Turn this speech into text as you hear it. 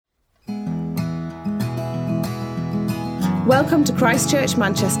Welcome to Christchurch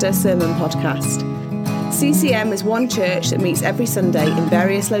Manchester Sermon Podcast. CCM is one church that meets every Sunday in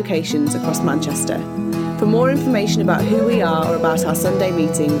various locations across Manchester. For more information about who we are or about our Sunday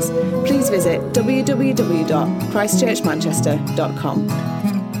meetings, please visit www.christchurchmanchester.com.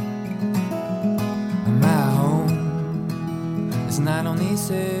 My home is not on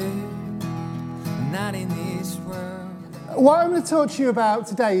this earth, not in this world. What I'm going to talk to you about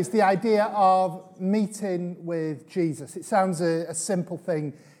today is the idea of meeting with Jesus. It sounds a simple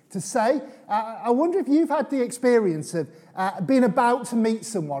thing to say. I wonder if you've had the experience of being about to meet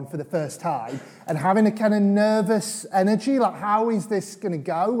someone for the first time and having a kind of nervous energy, like how is this going to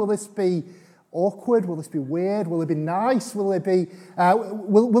go? Will this be awkward? Will this be weird? Will it be nice? Will it be?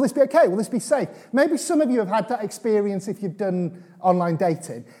 Will this be okay? Will this be safe? Maybe some of you have had that experience if you've done online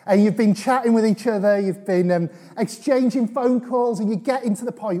dating and you've been chatting with each other, you've been exchanging phone calls, and you get into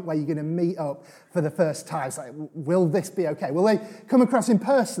the point where you're going to meet up for the first time. It's like, will this be okay? Will they come across in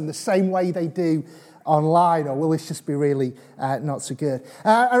person the same way they do online, or will this just be really not so good?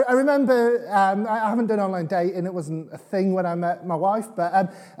 I remember, I haven't done online dating, it wasn't a thing when I met my wife,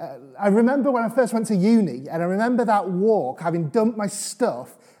 but I remember when I first went to uni, and I remember that walk, having dumped my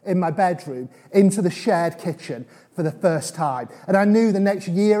stuff in my bedroom into the shared kitchen for the first time. And I knew the next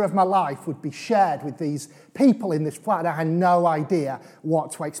year of my life would be shared with these people in this flat, and I had no idea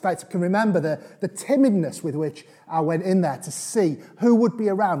what to expect. I can remember the timidness with which I went in there to see who would be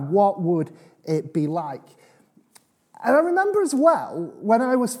around, what would it be like. And I remember as well, when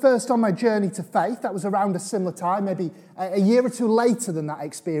I was first on my journey to faith, that was around a similar time, maybe a year or two later than that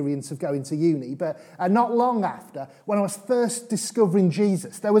experience of going to uni, but not long after, when I was first discovering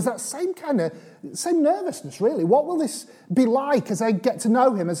Jesus, there was that same nervousness, really. What will this be like as I get to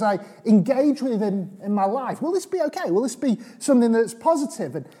know him, as I engage with him in my life? Will this be okay? Will this be something that's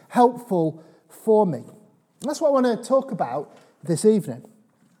positive and helpful for me? And that's what I want to talk about this evening.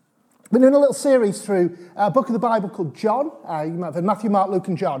 We're doing a little series through a book of the Bible called John. You might have heard Matthew, Mark, Luke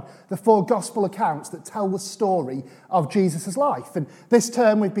and John, the 4 gospel accounts that tell the story of Jesus' life. And this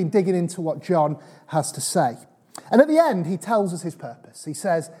term we've been digging into what John has to say. And at the end, he tells us his purpose. He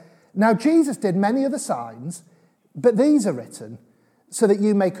says, "Now Jesus did many other signs, but these are written so that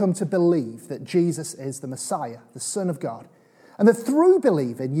you may come to believe that Jesus is the Messiah, the Son of God, and that through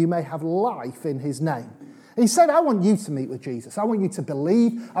believing you may have life in his name." He said, I want you to meet with Jesus. I want you to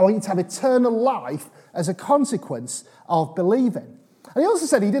believe. I want you to have eternal life as a consequence of believing. And he also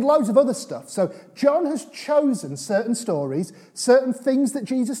said he did loads of other stuff. So John has chosen certain stories, certain things that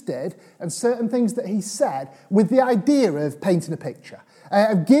Jesus did, and certain things that he said with the idea of painting a picture,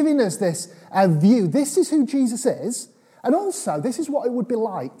 of giving us this view. This is who Jesus is. And also, this is what it would be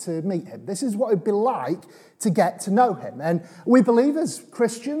like to meet him. This is what it would be like to get to know him. And we believe as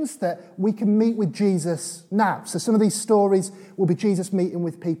Christians that we can meet with Jesus now. So some of these stories will be Jesus meeting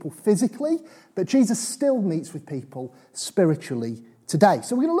with people physically, but Jesus still meets with people spiritually today.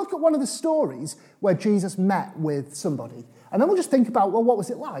 So we're going to look at one of the stories where Jesus met with somebody. And then we'll just think about, well, what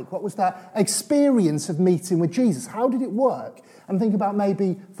was it like? What was that experience of meeting with Jesus? How did it work? And think about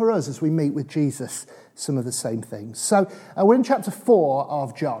maybe for us as we meet with Jesus, some of the same things. So we're in chapter 4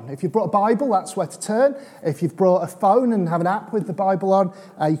 of John. If you've brought a Bible, that's where to turn. If you've brought a phone and have an app with the Bible on,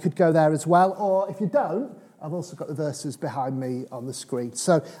 you could go there as well. Or if you don't, I've also got the verses behind me on the screen.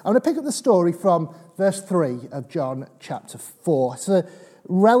 So I'm going to pick up the story from verse 3 of John chapter 4. It's a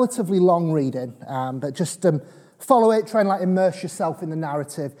relatively long reading, but just follow it, try and immerse yourself in the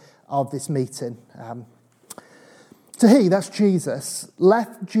narrative of this meeting. So he, that's Jesus,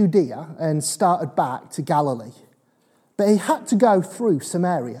 left Judea and started back to Galilee. But he had to go through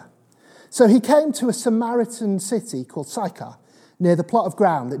Samaria. So he came to a Samaritan city called Sychar, near the plot of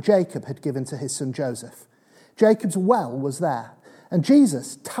ground that Jacob had given to his son Joseph. Jacob's well was there, and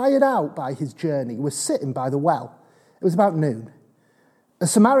Jesus, tired out by his journey, was sitting by the well. It was about noon. A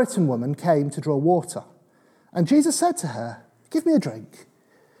Samaritan woman came to draw water, and Jesus said to her, "Give me a drink."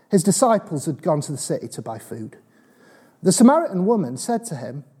 His disciples had gone to the city to buy food. The Samaritan woman said to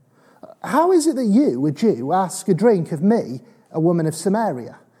him, "How is it that you, a Jew, ask a drink of me, a woman of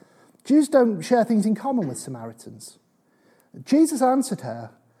Samaria? Jews don't share things in common with Samaritans." Jesus answered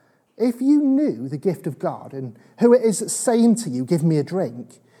her, "If you knew the gift of God and who it is that's saying to you, 'Give me a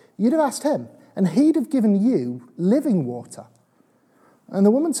drink,' you'd have asked him, and he'd have given you living water." And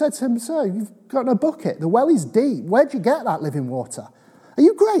the woman said to him, "Sir, you've got no bucket. The well is deep. Where'd you get that living water? Are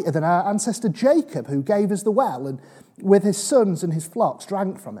you greater than our ancestor Jacob, who gave us the well and with his sons and his flocks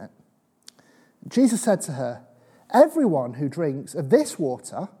drank from it?" Jesus said to her, "Everyone who drinks of this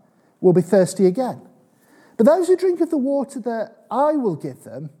water will be thirsty again. But those who drink of the water that I will give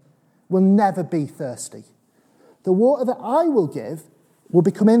them will never be thirsty. The water that I will give will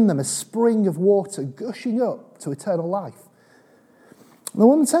become in them a spring of water gushing up to eternal life." And the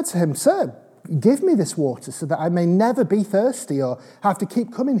woman said to him, "Sir, give me this water so that I may never be thirsty or have to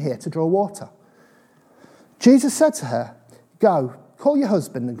keep coming here to draw water." Jesus said to her, "Go, call your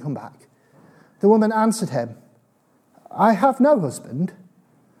husband and come back." The woman answered him, "I have no husband."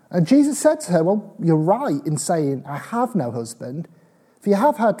 And Jesus said to her, "Well, you're right in saying, 'I have no husband,' for you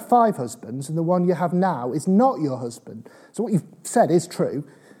have had 5 husbands, and the one you have now is not your husband. So what you've said is true."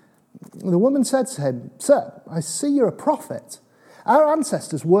 The woman said to him, "Sir, I see you're a prophet. Our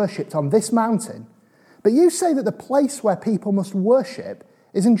ancestors worshipped on this mountain, but you say that the place where people must worship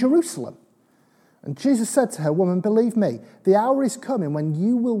is in Jerusalem." And Jesus said to her, "Woman, believe me, the hour is coming when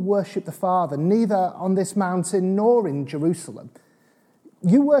you will worship the Father, neither on this mountain nor in Jerusalem.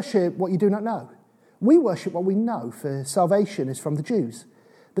 You worship what you do not know. We worship what we know, for salvation is from the Jews.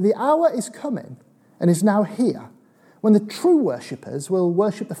 But the hour is coming, and is now here, when the true worshippers will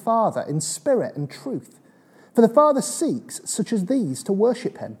worship the Father in spirit and truth. For the Father seeks such as these to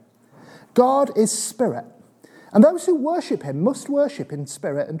worship him. God is spirit, and those who worship him must worship in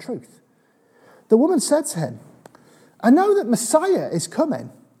spirit and truth." The woman said to him, "I know that Messiah is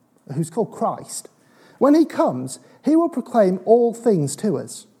coming," who's called Christ. "When he comes, he will proclaim all things to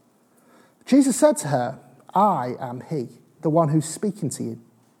us." Jesus said to her, "I am he, the one who's speaking to you."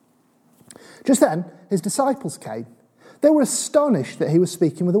 Just then, his disciples came. They were astonished that he was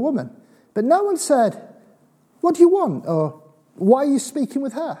speaking with a woman. But no one said, "What do you want?" or "Why are you speaking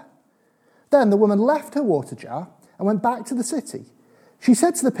with her?" Then the woman left her water jar and went back to the city. She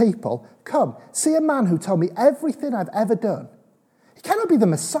said to the people, "Come, see a man who told me everything I've ever done. He cannot be the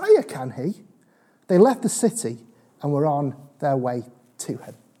Messiah, can he?" They left the city and were on their way to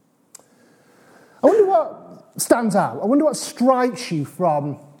him. I wonder what stands out. I wonder what strikes you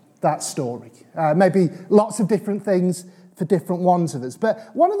from that story. Maybe lots of different things for different ones of us. But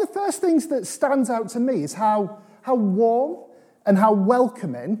one of the first things that stands out to me is how warm and how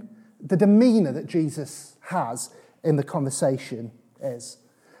welcoming the demeanour that Jesus has in the conversation is.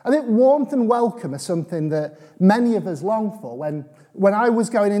 I think warmth and welcome are something that many of us long for. When I was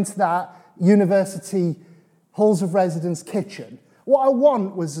going into that university halls of residence kitchen, what I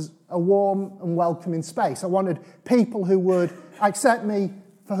want was a warm and welcoming space. I wanted people who would accept me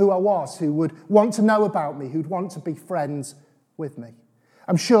for who I was, who would want to know about me, who'd want to be friends with me.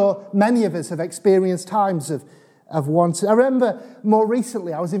 I'm sure many of us have experienced times of wanting. I remember more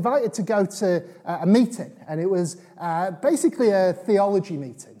recently I was invited to go to a meeting, and it was basically a theology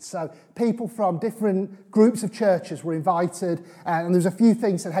meeting. So people from different groups of churches were invited, and there was a few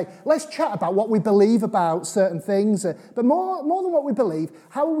things that, hey, let's chat about what we believe about certain things, but more than what we believe,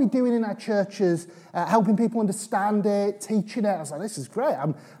 how are we doing in our churches, helping people understand it, teaching it. I was like, this is great.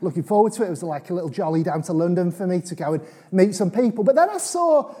 I'm looking forward to it. It was like a little jolly down to London for me to go and meet some people. But then I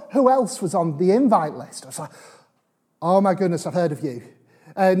saw who else was on the invite list. I was like, oh my goodness, I've heard of you.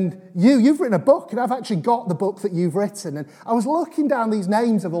 And you've written a book, and I've actually got the book that you've written. And I was looking down these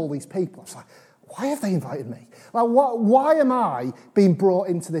names of all these people. I was like, why have they invited me? Like, why am I being brought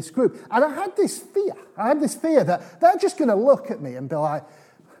into this group? And I had this fear that they're just going to look at me and be like,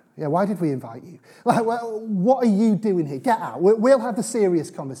 yeah, why did we invite you? Like, well, what are you doing here? Get out. We'll have the serious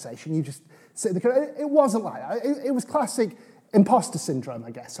conversation. You just sit in the corner. It wasn't like that. It was classic imposter syndrome,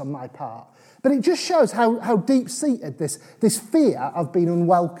 I guess, on my part. But it just shows how deep-seated this fear of being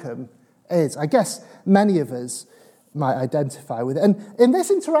unwelcome is. I guess many of us might identify with it. And in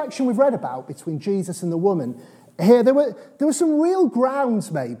this interaction we've read about between Jesus and the woman, here there were some real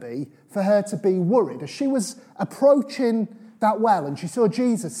grounds maybe for her to be worried. As she was approaching that well and she saw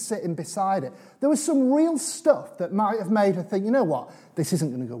Jesus sitting beside it, there was some real stuff that might have made her think, you know what, this isn't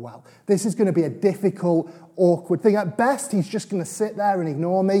going to go well. This is going to be a difficult, awkward thing. At best, he's just going to sit there and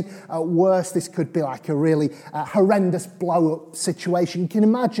ignore me. At worst, this could be like a really horrendous blow-up situation. You can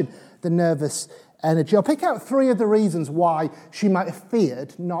imagine the nervous energy. I'll pick out 3 of the reasons why she might have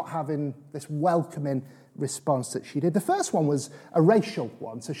feared not having this welcoming response that she did. The first one was a racial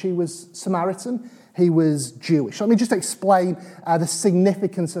one. So she was Samaritan, he was Jewish. Let me just explain the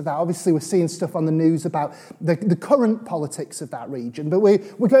significance of that. Obviously, we're seeing stuff on the news about the current politics of that region, but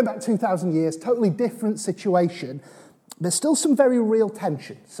we're going back 2,000 years, totally different situation. There's still some very real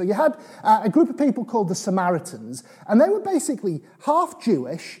tension. So you had a group of people called the Samaritans, and they were basically half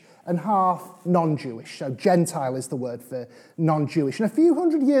Jewish and half non-Jewish. So Gentile is the word for non-Jewish. And a few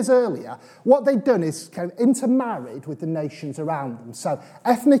hundred years earlier, what they'd done is kind of intermarried with the nations around them. So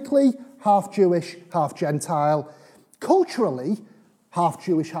ethnically, half Jewish, half Gentile. Culturally, half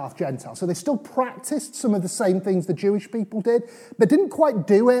Jewish, half Gentile. So they still practiced some of the same things the Jewish people did, but didn't quite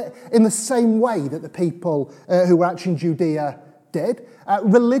do it in the same way that the people who were actually in Judea did.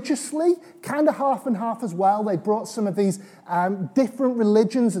 Religiously, kind of half and half as well. They brought some of these different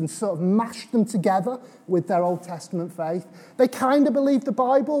religions and sort of mashed them together with their Old Testament faith. They kind of believed the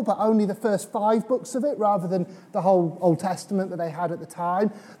Bible, but only the first 5 books of it, rather than the whole Old Testament that they had at the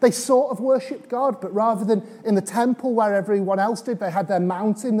time. They sort of worshipped God, but rather than in the temple where everyone else did, they had their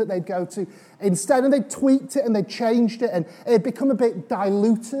mountain that they'd go to instead, and they tweaked it and they changed it, and it had become a bit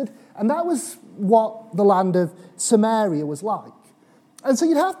diluted. And that was what the land of Samaria was like. And so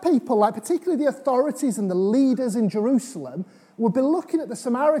you'd have people, like particularly the authorities and the leaders in Jerusalem, would be looking at the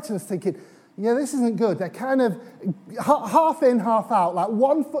Samaritans thinking, yeah, this isn't good. They're kind of half in, half out, like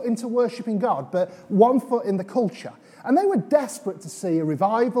one foot into worshipping God, but one foot in the culture. And they were desperate to see a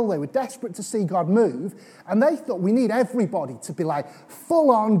revival. They were desperate to see God move. And they thought, we need everybody to be like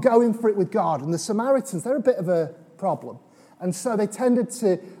full on going for it with God. And the Samaritans, they're a bit of a problem. And so they tended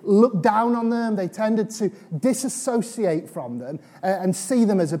to look down on them. They tended to disassociate from them and see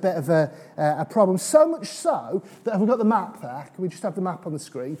them as a bit of a problem. So much so that, have we got the map there? Can we just have the map on the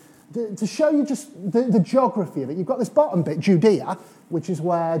screen? To show you just the geography of it, you've got this bottom bit, Judea, which is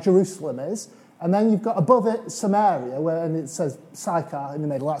where Jerusalem is. And then you've got above it Samaria, and it says Sychar in the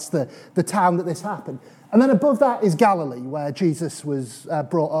middle. That's the town that this happened. And then above that is Galilee, where Jesus was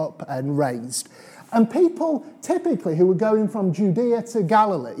brought up and raised. And people typically who were going from Judea to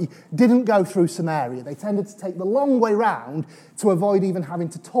Galilee didn't go through Samaria. They tended to take the long way round to avoid even having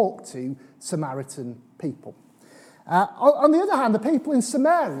to talk to Samaritan people. On the other hand, the people in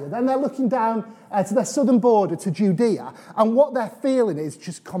Samaria, then they're looking down to their southern border, to Judea, and what they're feeling is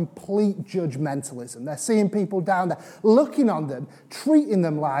just complete judgmentalism. They're seeing people down there, looking on them, treating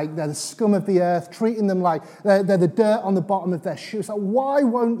them like they're the scum of the earth, treating them like they're the dirt on the bottom of their shoes. Like, why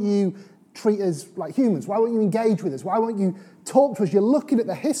won't you treat us like humans? Why won't you engage with us? Why won't you talk to us? You're looking at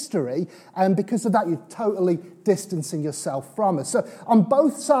the history, and because of that, you're totally distancing yourself from us. So on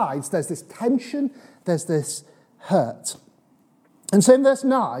both sides, there's this tension, there's this hurt. And so in verse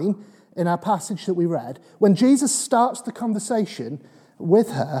 9, in our passage that we read, when Jesus starts the conversation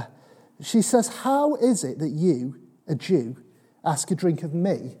with her, she says, "How is it that you, a Jew, ask a drink of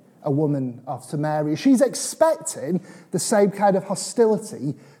me, a woman of Samaria?" She's expecting the same kind of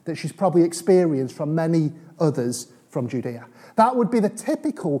hostility that she's probably experienced from many others from Judea. That would be the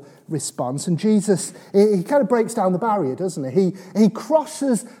typical response. And Jesus, he kind of breaks down the barrier, doesn't he? He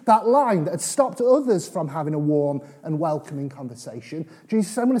crosses that line that had stopped others from having a warm and welcoming conversation.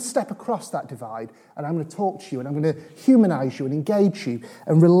 Jesus said, I'm going to step across that divide, and I'm going to talk to you, and I'm going to humanize you and engage you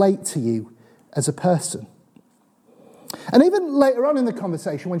and relate to you as a person. And even later on in the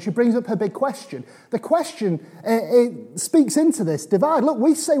conversation, when she brings up her big question, the question it speaks into this divide. Look,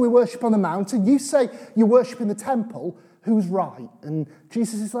 we say we worship on the mountain. You say you worship in the temple. Who's right? And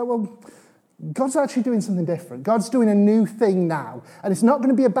Jesus is like, well, God's actually doing something different. God's doing a new thing now. And it's not going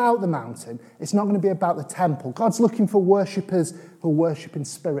to be about the mountain. It's not going to be about the temple. God's looking for worshippers who worship in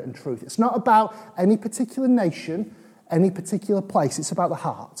spirit and truth. It's not about any particular nation, any particular place. It's about the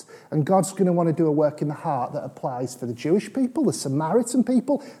heart. And God's going to want to do a work in the heart that applies for the Jewish people, the Samaritan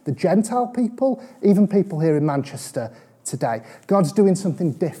people, the Gentile people, even people here in Manchester today. God's doing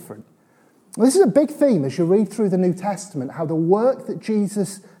something different. Well, this is a big theme as you read through the New Testament, how the work that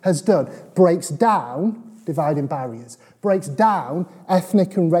Jesus has done breaks down dividing barriers, breaks down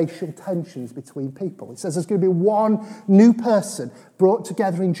ethnic and racial tensions between people. It says there's going to be one new person brought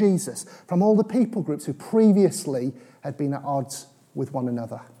together in Jesus from all the people groups who previously had been at odds with one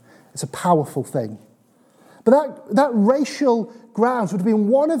another. It's a powerful thing. But that racial grounds would have been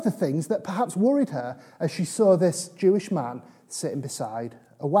one of the things that perhaps worried her as she saw this Jewish man sitting beside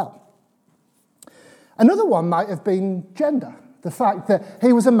a well. Another one might have been gender. The fact that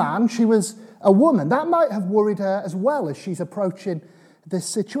he was a man, she was a woman. That might have worried her as well as she's approaching this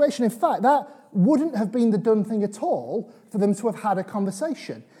situation. In fact, that wouldn't have been the done thing at all for them to have had a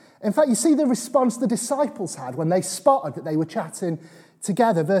conversation. In fact, you see the response the disciples had when they spotted that they were chatting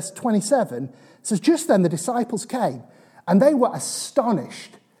together. Verse 27 says, just then the disciples came, and they were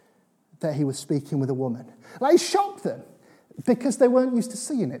astonished that he was speaking with a woman. Like, it shocked them, because they weren't used to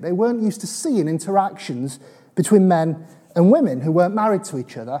seeing it. They weren't used to seeing interactions between men and women who weren't married to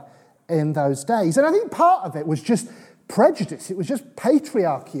each other in those days. And I think part of it was just prejudice. It was just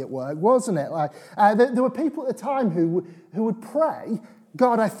patriarchy at work, wasn't it? Like there were people at the time who would pray,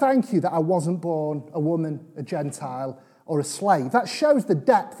 God, I thank you that I wasn't born a woman, a Gentile, or a slave. That shows the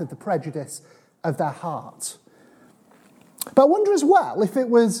depth of the prejudice of their heart. But I wonder as well if it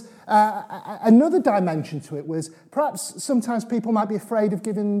was another dimension to it was perhaps sometimes people might be afraid of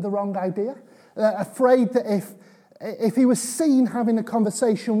giving the wrong idea, afraid that if he was seen having a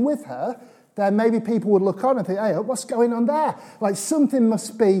conversation with her, then maybe people would look on and think, hey, what's going on there? Like something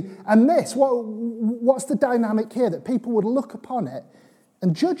must be amiss. What's the dynamic here? That people would look upon it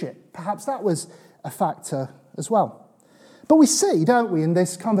and judge it. Perhaps that was a factor as well. But we see, don't we, in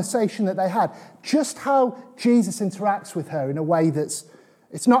this conversation that they had, just how Jesus interacts with her in a way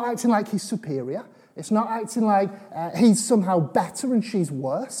it's not acting like he's superior. It's not acting like he's somehow better and she's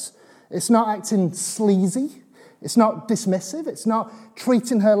worse. It's not acting sleazy. It's not dismissive. It's not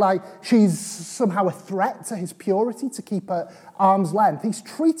treating her like she's somehow a threat to his purity to keep her at arm's length. He's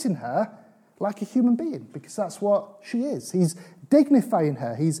treating her like a human being because that's what she is. He's dignifying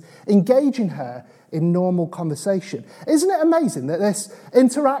her. He's engaging her in normal conversation. Isn't it amazing that this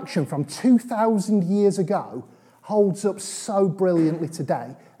interaction from 2,000 years ago holds up so brilliantly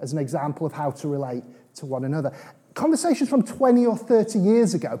today as an example of how to relate to one another? Conversations from 20 or 30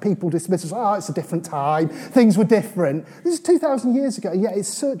 years ago, people dismiss us, it's a different time, things were different. This is 2,000 years ago, and yet it's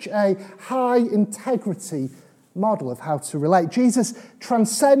such a high integrity model of how to relate. Jesus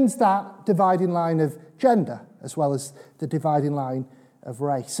transcends that dividing line of gender as well as the dividing line of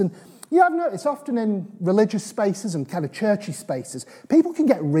race. And I've noticed often in religious spaces and kind of churchy spaces, people can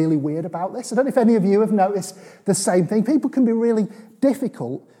get really weird about this. I don't know if any of you have noticed the same thing. People can be really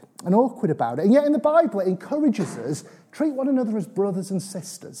difficult and awkward about it. And yet in the Bible, it encourages us, treat one another as brothers and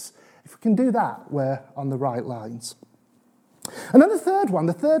sisters. If we can do that, we're on the right lines. And then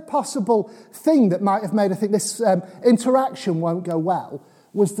the third possible thing that might have made her think this interaction won't go well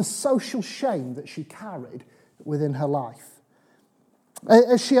was the social shame that she carried within her life.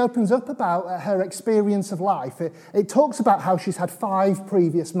 As she opens up about her experience of life, it talks about how she's had 5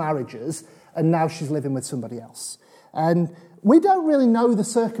 previous marriages and now she's living with somebody else. And we don't really know the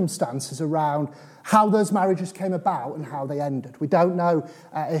circumstances around how those marriages came about and how they ended. We don't know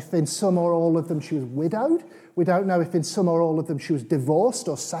if in some or all of them she was widowed. We don't know if in some or all of them she was divorced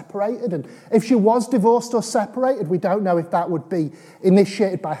or separated. And if she was divorced or separated, we don't know if that would be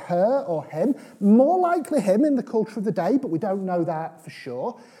initiated by her or him. More likely him in the culture of the day, but we don't know that for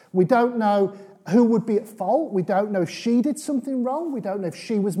sure. We don't know who would be at fault. We don't know if she did something wrong. We don't know if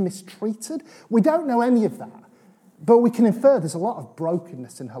she was mistreated. We don't know any of that. But we can infer there's a lot of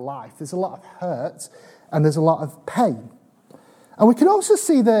brokenness in her life. There's a lot of hurt and there's a lot of pain. And we can also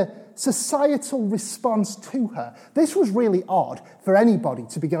see the societal response to her. This was really odd for anybody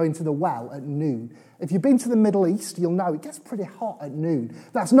to be going to the well at noon. If you've been to the Middle East, you'll know it gets pretty hot at noon.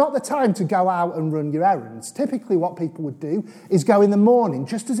 That's not the time to go out and run your errands. Typically what people would do is go in the morning,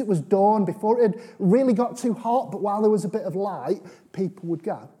 just as it was dawn, before it had really got too hot, but while there was a bit of light, people would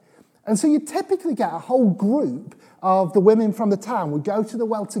go. And so you typically get a whole group of the women from the town would go to the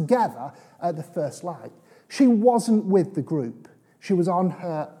well together at the first light. She wasn't with the group. She was on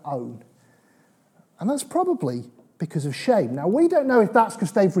her own. And that's probably because of shame. Now, we don't know if that's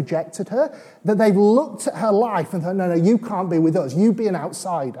because they've rejected her, that they've looked at her life and thought, no, you can't be with us. You be an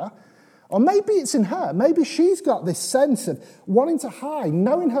outsider. Or maybe it's in her. Maybe she's got this sense of wanting to hide,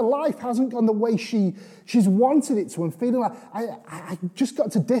 knowing her life hasn't gone the way she's wanted it to, and feeling like, I just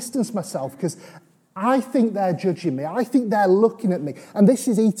got to distance myself because I think they're judging me. I think they're looking at me. And this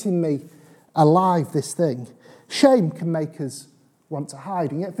is eating me alive, this thing. Shame can make us want to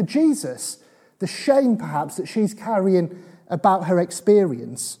hide. And yet for Jesus, the shame perhaps that she's carrying about her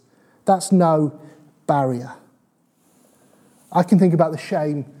experience, that's no barrier. I can think about the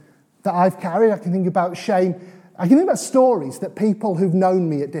shame that I've carried. I can think about shame. I can think about stories that people who've known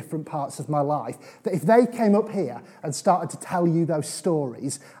me at different parts of my life, that if they came up here and started to tell you those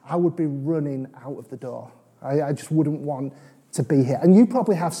stories, I would be running out of the door. I just wouldn't want to be here. And you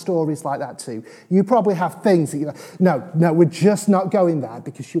probably have stories like that too. You probably have things that you're like, no, we're just not going there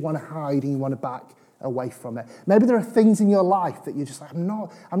because you want to hide and you want to back away from it. Maybe there are things in your life that you're just like,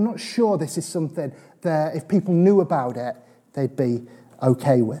 I'm not sure this is something that if people knew about it, they'd be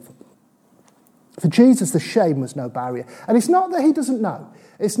okay with. For Jesus, the shame was no barrier. And it's not that he doesn't know.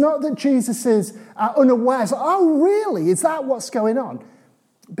 It's not that Jesus is unaware. It's like, oh, really? Is that what's going on?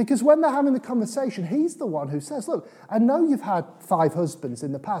 Because when they're having the conversation, he's the one who says, look, I know you've had 5 husbands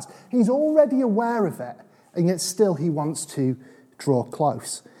in the past. He's already aware of it, and yet still he wants to draw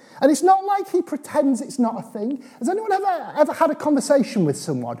close. And it's not like he pretends it's not a thing. Has anyone ever had a conversation with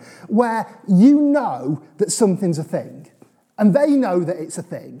someone where you know that something's a thing? And they know that it's a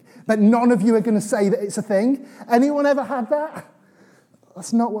thing, but none of you are going to say that it's a thing. Anyone ever had that?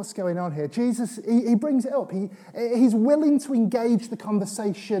 That's not what's going on here. Jesus, he brings it up. He's willing to engage the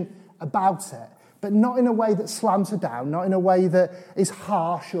conversation about it but not in a way that slams her down, not in a way that is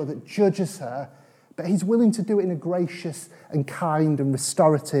harsh or that judges her, but he's willing to do it in a gracious and kind and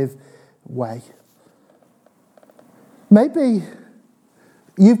restorative way. Maybe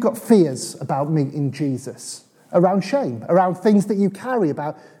you've got fears about meeting Jesus, around shame, around things that you carry,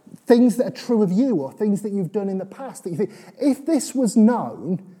 about things that are true of you or things that you've done in the past that you think, if this was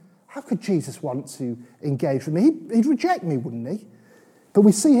known, how could Jesus want to engage with me? He'd reject me, wouldn't he? But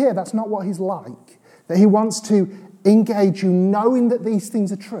we see here that's not what he's like, that he wants to engage you knowing that these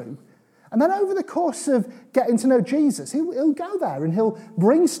things are true. And then over the course of getting to know Jesus, he'll go there and he'll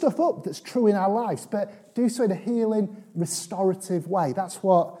bring stuff up that's true in our lives, but do so in a healing, restorative way. That's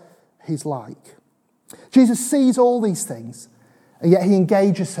what he's like. Jesus sees all these things, and yet he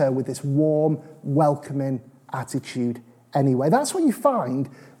engages her with this warm, welcoming attitude anyway. That's what you find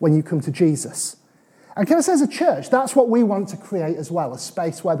when you come to Jesus. And can I say, as a church, that's what we want to create as well, a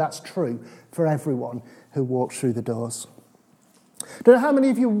space where that's true for everyone who walks through the doors. I don't know how many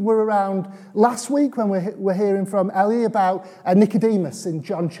of you were around last week when we're hearing from Ellie about Nicodemus in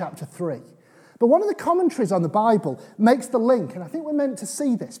John chapter 3. But one of the commentaries on the Bible makes the link, and I think we're meant to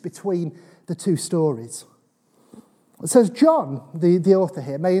see this between the two stories. It says John, the author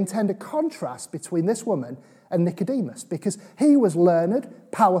here, may intend a contrast between this woman and Nicodemus, because he was learned,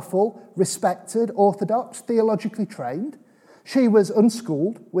 powerful, respected, orthodox, theologically trained. She was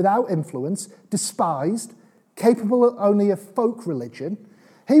unschooled, without influence, despised, capable only of folk religion.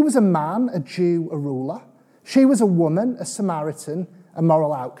 He was a man, a Jew, a ruler. She was a woman, a Samaritan, a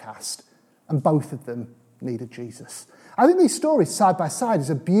moral outcast. And both of them needed Jesus. I think these stories side by side is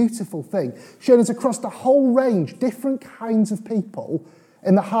a beautiful thing, showing us across the whole range, different kinds of people.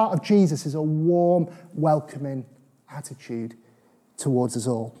 In the heart of Jesus is a warm, welcoming attitude towards us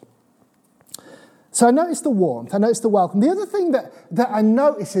all. So I noticed the warmth, I noticed the welcome. The other thing that I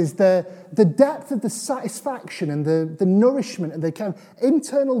notice is the depth of the satisfaction and the nourishment and the kind of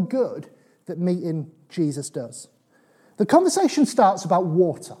internal good that meeting Jesus does. The conversation starts about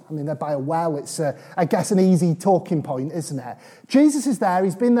water. I mean, they're by a well. It's, I guess, an easy talking point, isn't it? Jesus is there.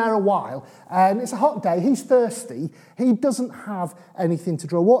 He's been there a while. And it's a hot day. He's thirsty. He doesn't have anything to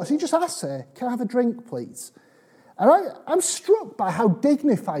draw water. So he just asks her, can I have a drink, please? And I'm struck by how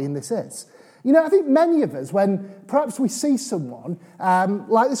dignifying this is. You know, I think many of us, when perhaps we see someone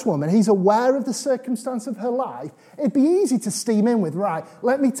like this woman, he's aware of the circumstance of her life, it'd be easy to steam in with, right,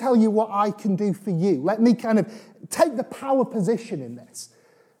 let me tell you what I can do for you. Let me kind of take the power position in this.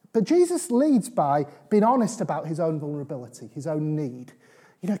 But Jesus leads by being honest about his own vulnerability, his own need.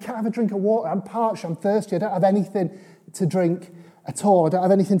 You know, can I have a drink of water? I'm parched, I'm thirsty, I don't have anything to drink at all. I don't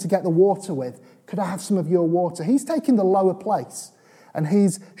have anything to get the water with. Could I have some of your water? He's taking the lower place, and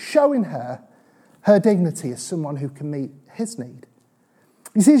he's showing her dignity as someone who can meet his need.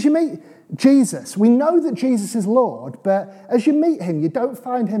 You see, as you meet Jesus, we know that Jesus is Lord, but as you meet him, you don't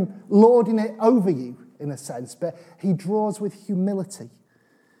find him lording it over you, in a sense, but he draws with humility.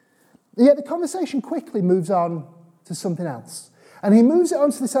 Yet the conversation quickly moves on to something else. And he moves it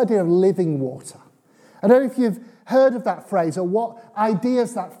on to this idea of living water. I don't know if you've heard of that phrase or what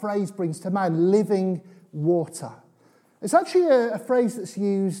ideas that phrase brings to mind, living water. It's actually a phrase that's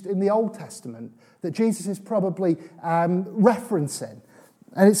used in the Old Testament that Jesus is probably referencing.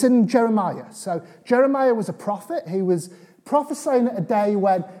 And it's in Jeremiah. So Jeremiah was a prophet. He was prophesying at a day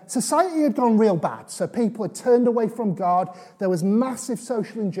when society had gone real bad. So people had turned away from God. There was massive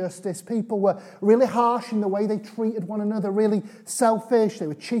social injustice. People were really harsh in the way they treated one another, really selfish. They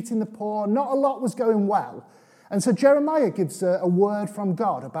were cheating the poor. Not a lot was going well. And so Jeremiah gives a word from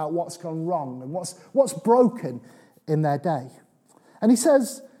God about what's gone wrong and what's broken in their day. And he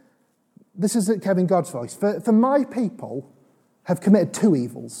says, this is Kevin God's voice, for my people have committed two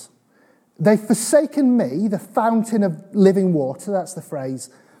evils. They've forsaken me, the fountain of living water, that's the phrase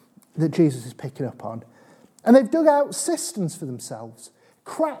that Jesus is picking up on. And they've dug out cisterns for themselves,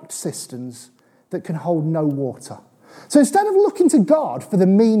 cracked cisterns that can hold no water. So instead of looking to God for the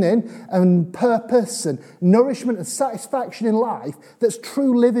meaning and purpose and nourishment and satisfaction in life that's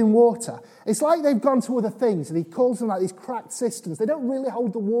true living water, it's like they've gone to other things, and he calls them like these cracked cisterns. They don't really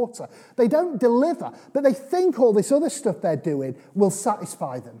hold the water. They don't deliver, but they think all this other stuff they're doing will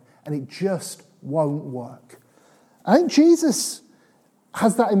satisfy them, and it just won't work. I think Jesus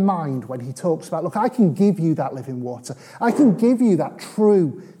has that in mind when he talks about, look, I can give you that living water. I can give you that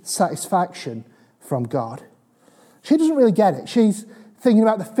true satisfaction from God. She doesn't really get it. She's thinking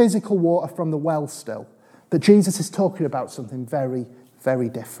about the physical water from the well still. But Jesus is talking about something very, very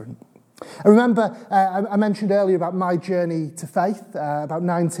different. I remember I mentioned earlier about my journey to faith about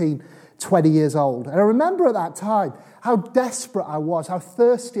 19, 20 years old. And I remember at that time how desperate I was, how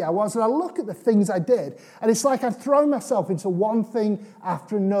thirsty I was. And I look at the things I did, and it's like I'd thrown myself into one thing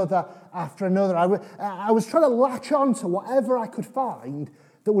after another after another. I was trying to latch on to whatever I could find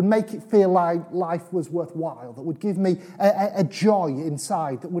that would make it feel like life was worthwhile, that would give me a joy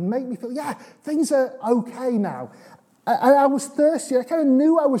inside, that would make me feel, yeah, things are okay now. I was thirsty. I kind of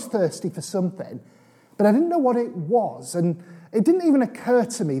knew I was thirsty for something, but I didn't know what it was. And it didn't even occur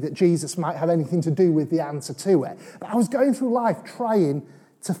to me that Jesus might have anything to do with the answer to it. But I was going through life trying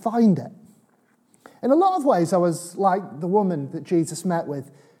to find it. In a lot of ways, I was like the woman that Jesus met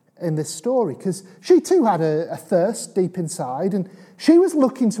with in this story, because she too had a thirst deep inside, and she was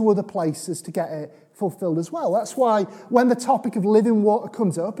looking to other places to get it fulfilled as well. That's why when the topic of living water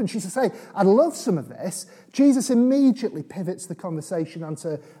comes up and she says, hey, I'd love some of this, Jesus immediately pivots the conversation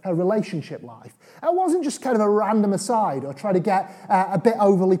onto her relationship life. It wasn't just kind of a random aside or try to get a bit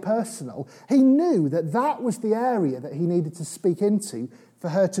overly personal. He knew that that was the area that he needed to speak into for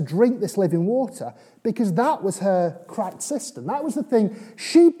her to drink this living water, because that was her cracked cistern. That was the thing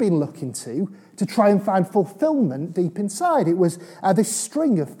she'd been looking to try and find fulfillment deep inside. It was this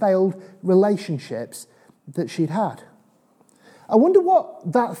string of failed relationships that she'd had. I wonder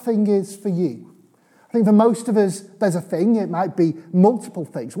what that thing is for you. I think for most of us, there's a thing. It might be multiple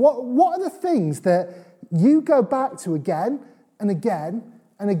things. What are the things that you go back to again and again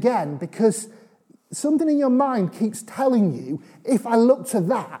and again because something in your mind keeps telling you, if I look to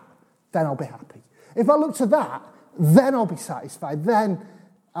that, then I'll be happy. If I look to that, then I'll be satisfied. Then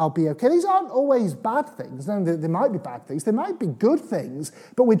I'll be okay. These aren't always bad things. They might be bad things. They might be good things,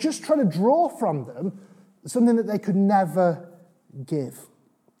 but we're just trying to draw from them something that they could never give.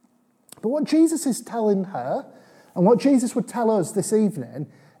 But what Jesus is telling her, and what Jesus would tell us this evening,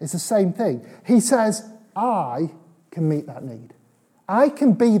 is the same thing. He says, I can meet that need. I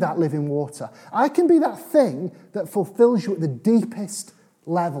can be that living water. I can be that thing that fulfills you at the deepest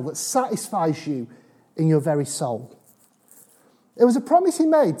level, that satisfies you in your very soul. It was a promise he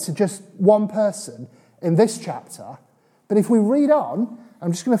made to just one person in this chapter, but if we read on,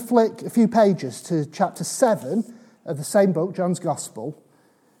 I'm just going to flick a few pages to chapter 7 of the same book, John's Gospel.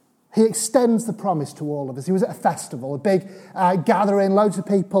 He extends the promise to all of us. He was at a festival, a big gathering, loads of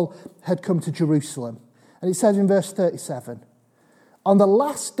people had come to Jerusalem. And it says in verse 37, on the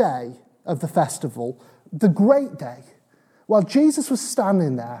last day of the festival, the great day, while Jesus was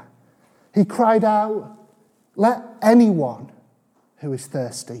standing there, he cried out, let anyone who is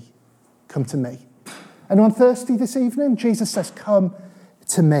thirsty come to me. Anyone thirsty this evening? Jesus says, come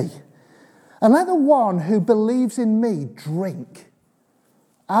to me. And let the one who believes in me drink.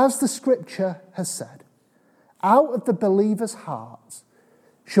 As the scripture has said, out of the believer's heart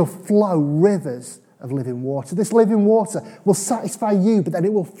shall flow rivers of living water. This living water will satisfy you, but then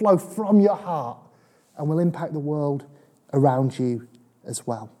it will flow from your heart and will impact the world around you as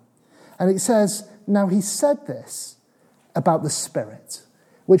well. And it says, now he said this about the Spirit,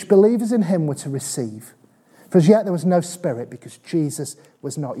 which believers in him were to receive. For as yet there was no Spirit, because Jesus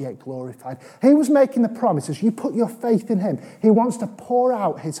was not yet glorified. He was making the promise, as you put your faith in him, he wants to pour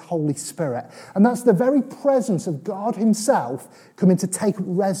out his Holy Spirit. And that's the very presence of God himself coming to take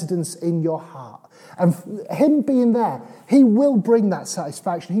residence in your heart. And him being there, he will bring that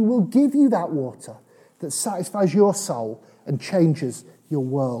satisfaction. He will give you that water that satisfies your soul and changes your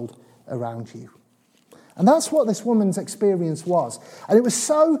world around you. And that's what this woman's experience was. And it was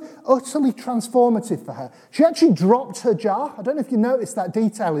so utterly transformative for her. She actually dropped her jar. I don't know if you noticed that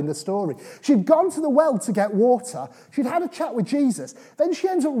detail in the story. She'd gone to the well to get water. She'd had a chat with Jesus. Then she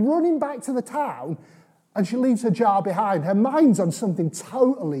ends up running back to the town and she leaves her jar behind. Her mind's on something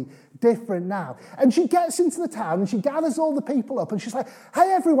totally different now. And she gets into the town and she gathers all the people up and she's like,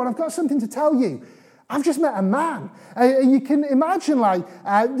 hey everyone, I've got something to tell you. I've just met a man. You can imagine,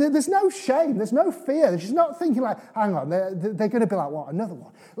 there's no shame, there's no fear. She's not thinking hang on, they're going to be like, what, another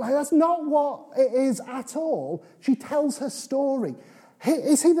one? That's not what it is at all. She tells her story.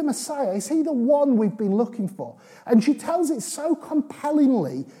 Is he the Messiah? Is he the one we've been looking for? And she tells it so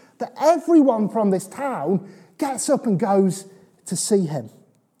compellingly that everyone from this town gets up and goes to see him.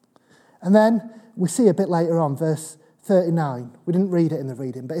 And then we see a bit later on, verse 39. We didn't read it in the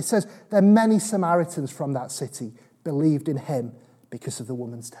reading, but it says, there many Samaritans from that city believed in him because of the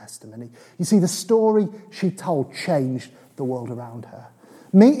woman's testimony. You see, the story she told changed the world around her.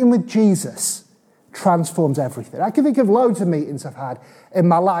 Meeting with Jesus transforms everything. I can think of loads of meetings I've had in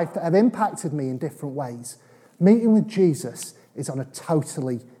my life that have impacted me in different ways. Meeting with Jesus is on a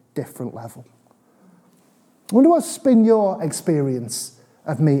totally different level. I wonder what's been your experience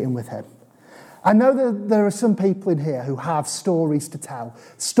of meeting with him. I know that there are some people in here who have stories to tell,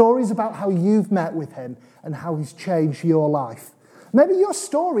 stories about how you've met with him and how he's changed your life. Maybe your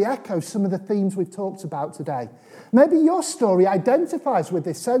story echoes some of the themes we've talked about today. Maybe your story identifies with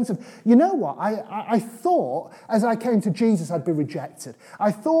this sense of, you know what, I thought as I came to Jesus I'd be rejected.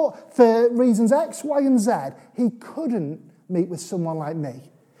 I thought for reasons X, Y, and Z, he couldn't meet with someone like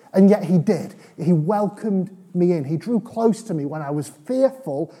me. And yet he did. He welcomed me in. He drew close to me when I was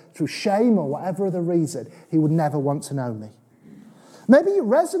fearful through shame or whatever other reason. He would never want to know me. Maybe you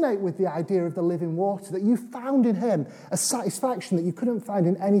resonate with the idea of the living water, that you found in him a satisfaction that you couldn't find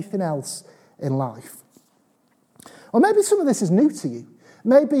in anything else in life. Or maybe some of this is new to you.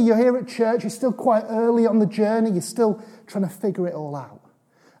 Maybe you're here at church, you're still quite early on the journey, you're still trying to figure it all out.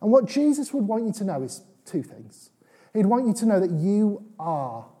 And what Jesus would want you to know is two things. He'd want you to know that you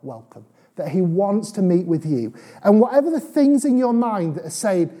are welcome, that he wants to meet with you. And whatever the things in your mind that are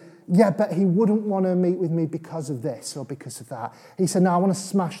saying, yeah, but he wouldn't want to meet with me because of this or because of that. He said, no, I want to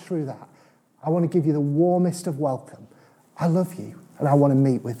smash through that. I want to give you the warmest of welcome. I love you and I want to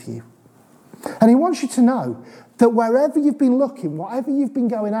meet with you. And he wants you to know that wherever you've been looking, whatever you've been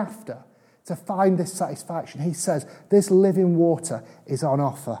going after to find this satisfaction, he says this living water is on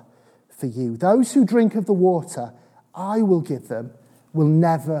offer for you. Those who drink of the water I will give them will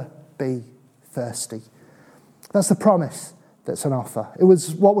never be thirsty. That's the promise that's on offer. It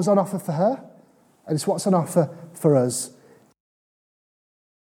was what was on offer for her, and it's what's on offer for us